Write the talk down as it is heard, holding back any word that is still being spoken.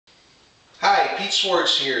Hi, Pete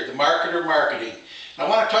Swartz here, the Marketer Marketing. I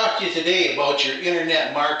want to talk to you today about your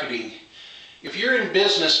internet marketing. If you're in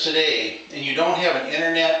business today and you don't have an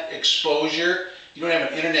internet exposure, you don't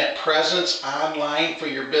have an internet presence online for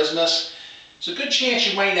your business, it's a good chance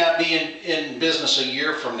you might not be in business a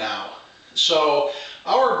year from now. So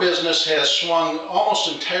our business has swung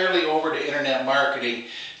almost entirely over to internet marketing.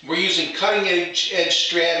 We're using cutting edge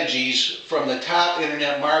strategies from the top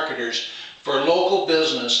internet marketers for local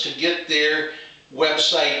business to get their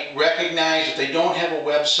website recognized. If they don't have a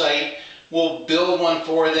website, we'll build one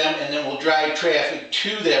for them, and then we'll drive traffic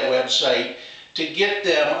to that website to get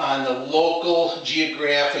them on the local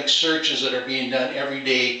geographic searches that are being done every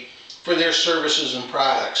day for their services and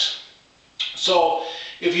products. So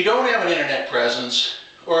if you don't have an internet presence,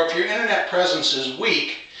 or if your internet presence is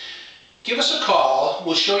weak, give us a call.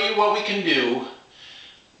 We'll show you what we can do.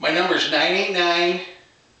 My number is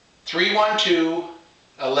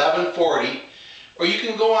 989-312-1140, or you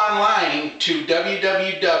can go online to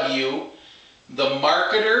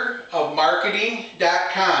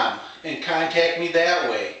www.themarketerofmarketing.com and contact me that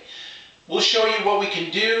way. We'll show you what we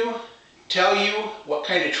can do, tell you what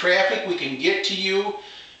kind of traffic we can get to you.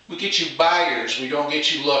 We get you buyers, we don't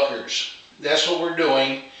get you lookers. That's what we're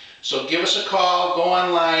doing. So give us a call, go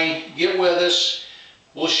online, get with us.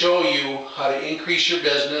 We'll show you how to increase your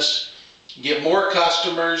business, get more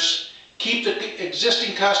customers, keep the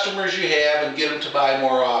existing customers you have, and get them to buy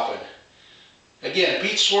more often. Again,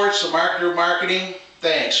 Pete Swartz, the Marketer Marketing.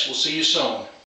 Thanks. We'll see you soon.